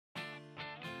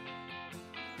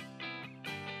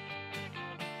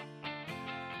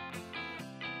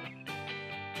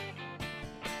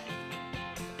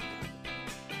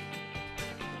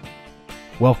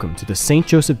Welcome to the St.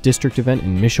 Joseph District event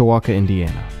in Mishawaka,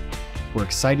 Indiana. We're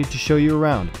excited to show you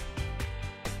around.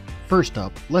 First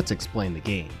up, let's explain the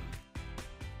game.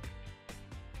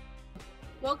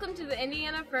 Welcome to the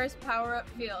IndianaFIRST Power-Up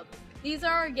Field. These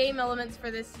are our game elements for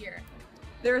this year.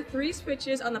 There are 3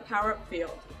 switches on the power-up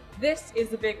field. This is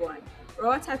the big one.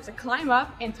 Robots have to climb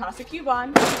up and toss a cube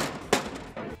on.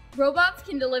 Robots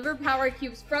can deliver power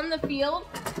cubes from the field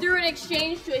through an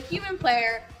exchange to a human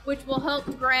player, which will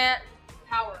help grant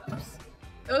power-ups.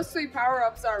 Those 3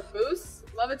 power-ups are Boost,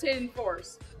 Levitate, and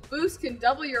Force. Boost can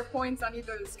double your points on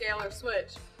either the scale or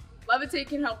switch. Levitate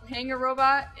can help hang a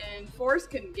robot, and Force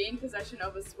can gain possession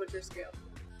of a switch or scale.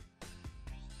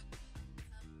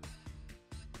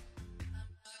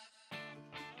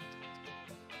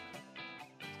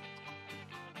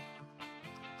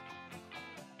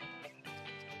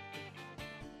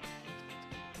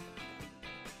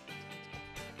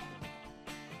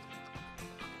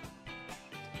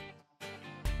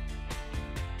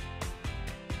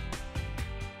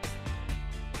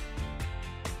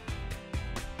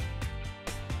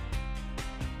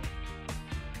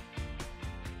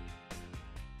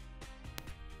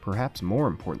 Perhaps more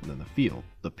important than the field,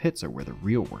 the pits are where the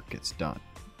real work gets done.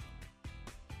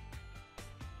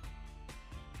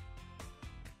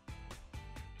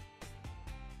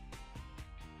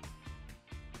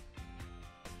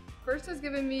 FIRST has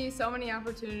given me so many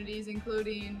opportunities,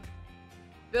 including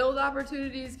build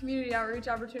opportunities, community outreach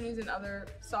opportunities, and other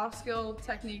soft skill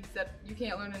techniques that you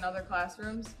can't learn in other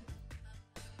classrooms.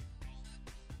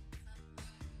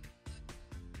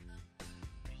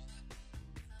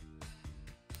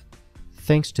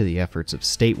 Thanks to the efforts of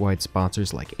statewide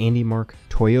sponsors like Andy Mark,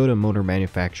 Toyota Motor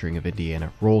Manufacturing of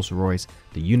Indiana, Rolls-Royce,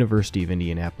 the University of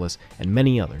Indianapolis, and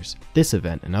many others, this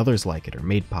event and others like it are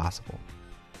made possible.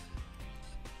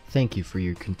 Thank you for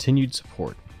your continued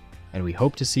support, and we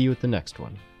hope to see you at the next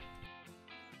one.